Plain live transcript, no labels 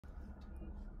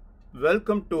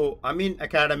Welcome to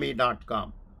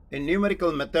aminacademy.com. In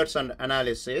numerical methods and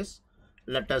analysis,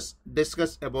 let us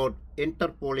discuss about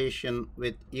interpolation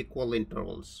with equal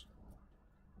intervals.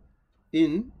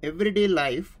 In everyday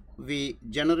life, we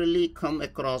generally come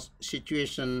across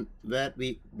situations where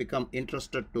we become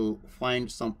interested to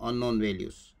find some unknown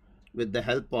values with the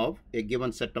help of a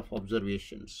given set of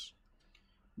observations.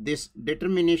 This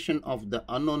determination of the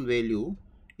unknown value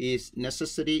is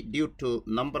necessary due to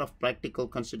number of practical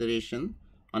consideration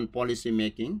and policy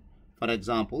making. For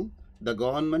example, the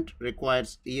government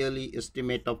requires yearly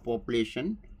estimate of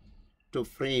population to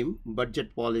frame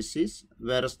budget policies,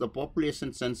 whereas the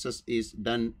population census is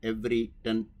done every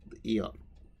 10th year.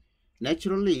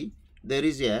 Naturally, there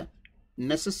is a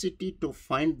necessity to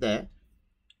find the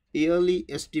yearly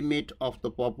estimate of the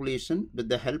population with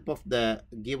the help of the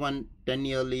given 10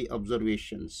 yearly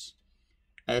observations,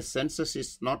 as census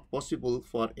is not possible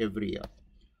for every year.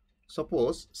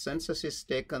 Suppose census is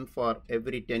taken for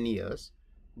every 10 years,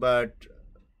 but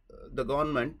the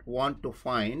government want to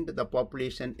find the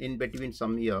population in between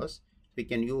some years. We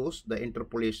can use the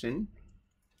interpolation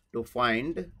to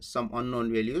find some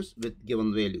unknown values with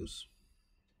given values.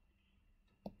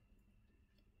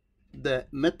 The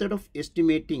method of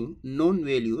estimating known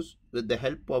values with the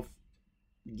help of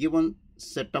given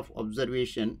set of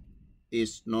observation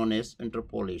is known as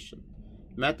interpolation.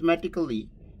 Mathematically,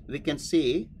 we can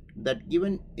say that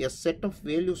given a set of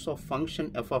values of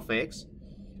function f of x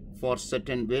for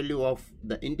certain value of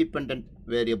the independent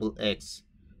variable x,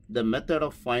 the method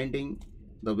of finding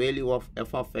the value of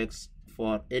f of x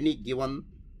for any given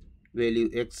value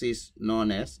x is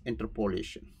known as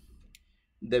interpolation.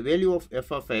 The value of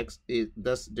f of x is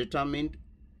thus determined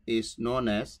is known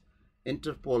as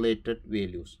interpolated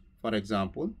values. For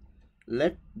example,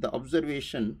 let the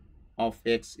observation of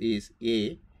x is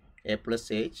a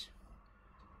plus h.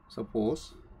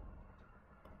 Suppose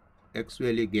x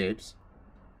value gets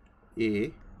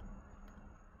a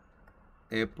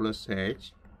plus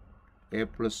h, a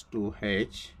plus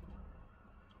 2h,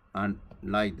 and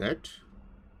like that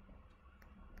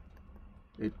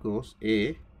it goes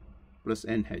a plus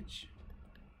nh.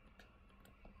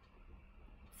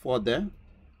 For the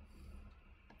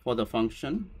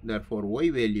function, therefore y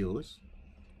values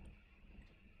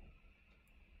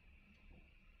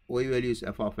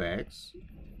f of x,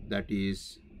 that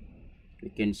is, we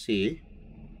can say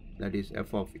that is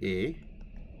f of a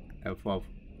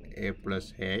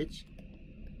plus h,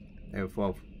 f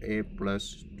of a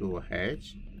plus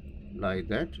 2h, like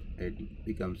that it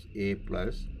becomes a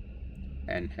plus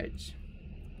nh.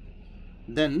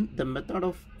 Then the method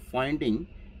of finding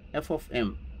f of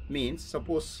m means,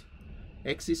 suppose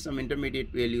x is some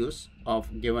intermediate values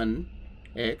of given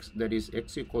x, that is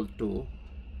x equal to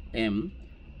m,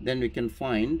 then we can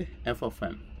find f of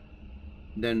m.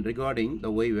 Then regarding the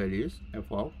y values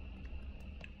f of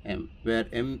m, where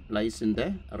m lies in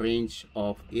the range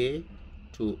of a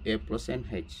to a plus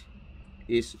nh,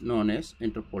 is known as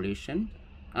interpolation.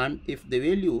 And if the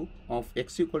value of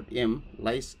x equal to m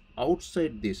lies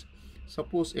outside this,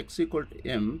 suppose x equal to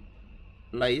m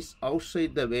lies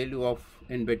outside the value of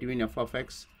in between f of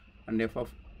x and f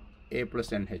of a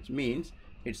plus nh, means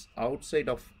it's outside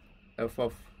of f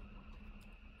of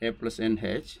a plus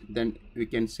nh, then we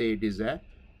can say it is a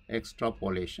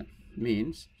extrapolation.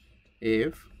 Means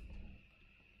if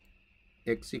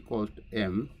x equal to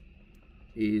m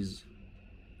is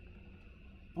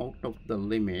out of the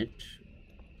limit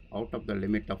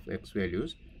of x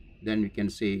values, then we can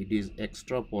say it is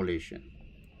extrapolation.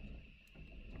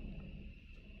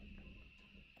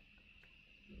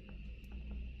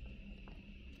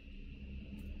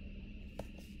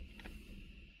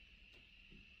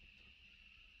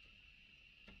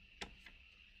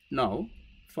 Now,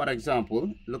 for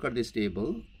example, look at this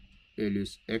table.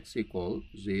 Values x equal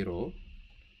 0,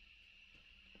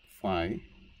 5,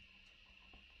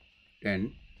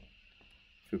 10,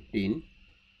 15,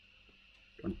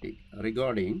 20.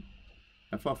 Regarding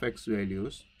f of x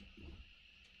values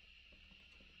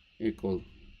equal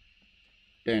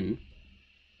 10,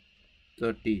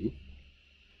 13,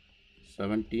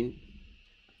 17,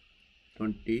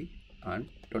 20 and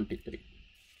 23.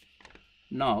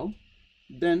 Now,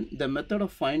 then the method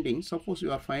of finding, suppose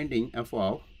you are finding f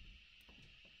of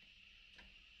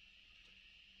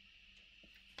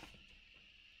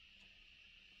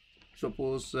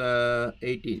suppose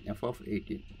 18, f of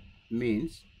 18,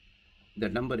 means the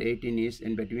number 18 is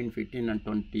in between 15 and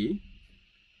 20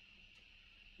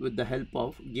 with the help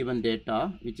of given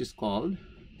data, which is called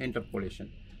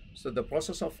interpolation. So the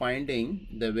process of finding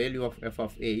the value of f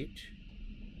of 8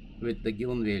 with the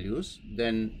given values,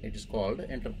 then it is called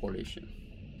interpolation.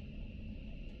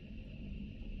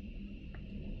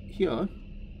 here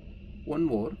one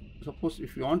more. Suppose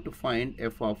if you want to find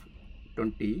f of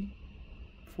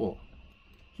 24,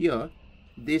 here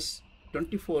this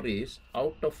 24 is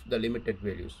out of the limited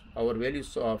values. Our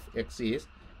values of x is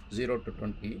 0 to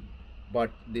 20,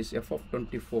 but this f of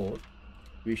 24,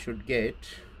 we should get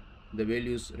the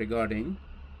values regarding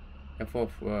f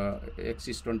of x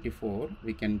is 24.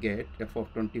 We can get f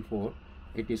of 24.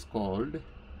 It is called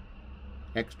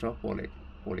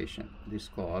extrapolation. This is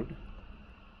called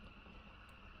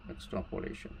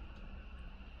extrapolation.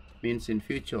 Means in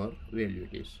future value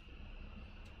it is.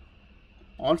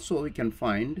 Also we can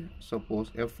find,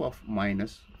 suppose f of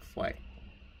minus 5,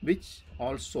 which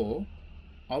also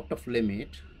out of limit.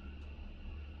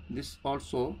 This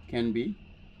also can be,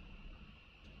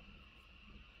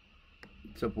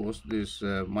 suppose this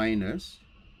minus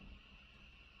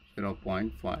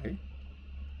 0.5.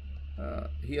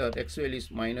 Here x value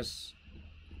is minus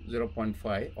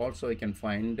 0.5. Also I can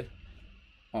find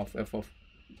of f of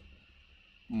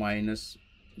minus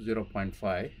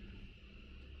 0.5.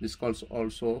 This is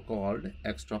also called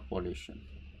extrapolation.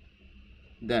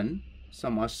 Then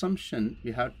some assumption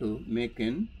we have to make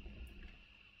in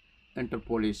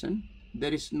interpolation.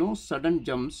 There is no sudden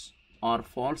jumps or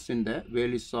falls in the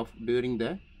values of during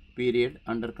the period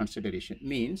under consideration.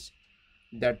 Means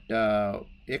that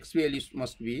x values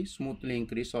must be smoothly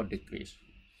increase or decrease.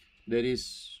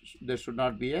 There should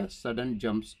not be a sudden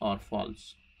jumps or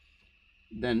falls.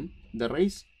 Then the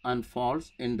rise and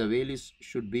falls in the values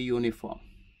should be uniform.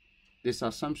 This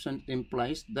assumption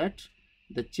implies that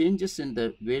the changes in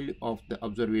the value of the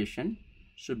observation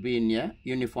should be in a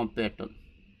uniform pattern.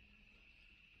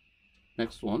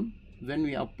 Next one, when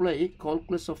we apply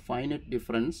calculus of finite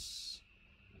difference,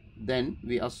 then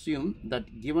we assume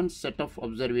that given set of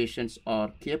observations are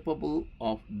capable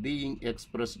of being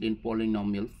expressed in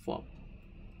polynomial form.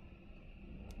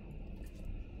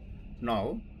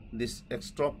 Now this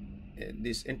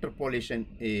interpolation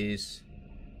is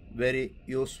very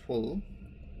useful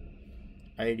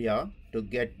idea to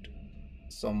get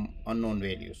some unknown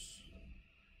values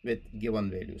with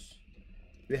given values.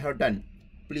 We have done.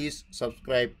 Please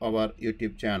subscribe our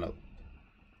YouTube channel.